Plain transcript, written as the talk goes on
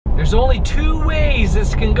There's only two ways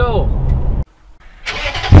this can go.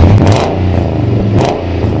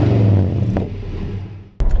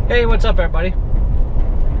 Hey, what's up, everybody?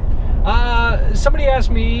 Somebody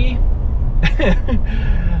asked me,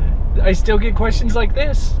 I still get questions like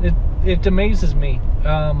this. It amazes me.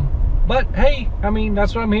 But hey, I mean,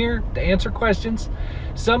 that's what I'm here to answer questions.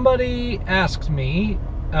 Somebody asked me,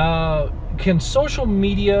 can social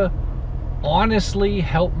media honestly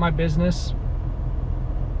help my business?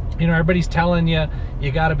 You know, everybody's telling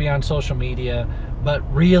you got to be on social media, but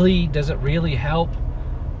really, does it really help?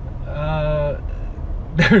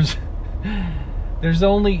 There's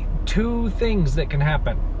only two things that can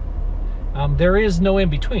happen. There is no in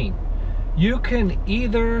between. You can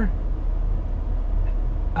either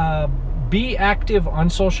be active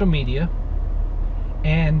on social media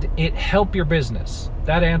and it help your business.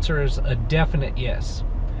 That answer is a definite yes.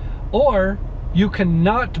 Or you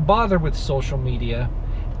cannot bother with social media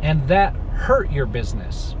and that hurt your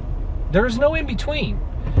business. There's no in between.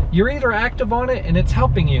 You're either active on it and it's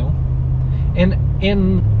helping you, and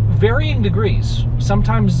in varying degrees.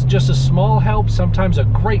 Sometimes just a small help, sometimes a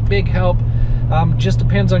great big help. Just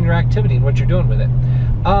depends on your activity and what you're doing with it.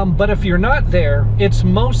 But if you're not there, it's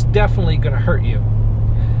most definitely going to hurt you.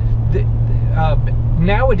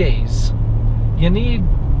 Nowadays, you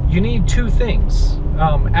need two things.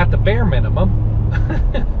 At the bare minimum,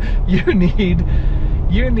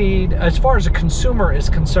 you need, as far as a consumer is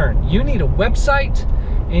concerned, you need a website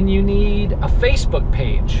and you need a Facebook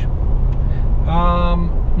page.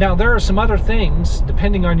 Now there are some other things,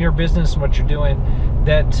 depending on your business and what you're doing,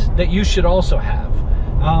 that you should also have.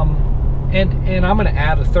 And I'm going to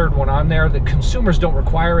add a third one on there. The consumers don't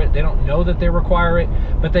require it. They don't know that they require it,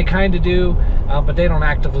 but they kind of do, but they don't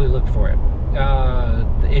actively look for it.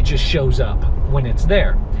 It just shows up when it's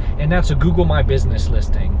there. And that's a Google My Business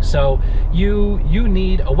listing. So you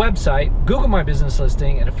need a website, Google My Business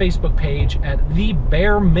listing, and a Facebook page at the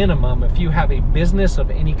bare minimum if you have a business of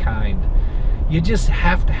any kind. You just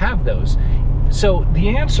have to have those. So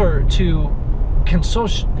the answer to,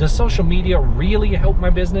 does social media really help my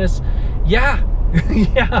business? Yeah.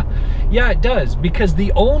 yeah, it does, because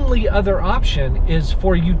the only other option is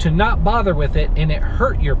for you to not bother with it and it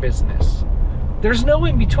hurt your business. There's no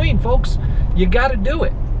in between, folks. You got to do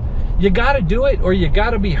it. You got to do it or you got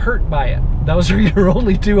to be hurt by it. Those are your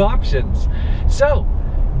only two options. So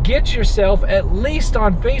get yourself at least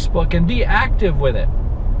on Facebook and be active with it.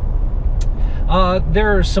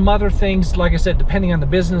 There are some other things, like I said, depending on the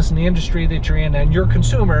business and the industry that you're in and your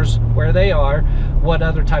consumers, where they are, what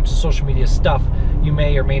other types of social media stuff you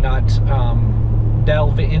may or may not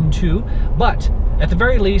delve into. But at the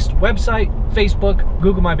very least, website, Facebook,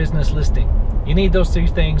 Google My Business listing. You need those three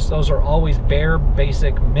things. Those are always bare,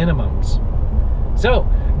 basic minimums. So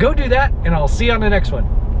go do that, and I'll see you on the next one.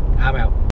 I'm out.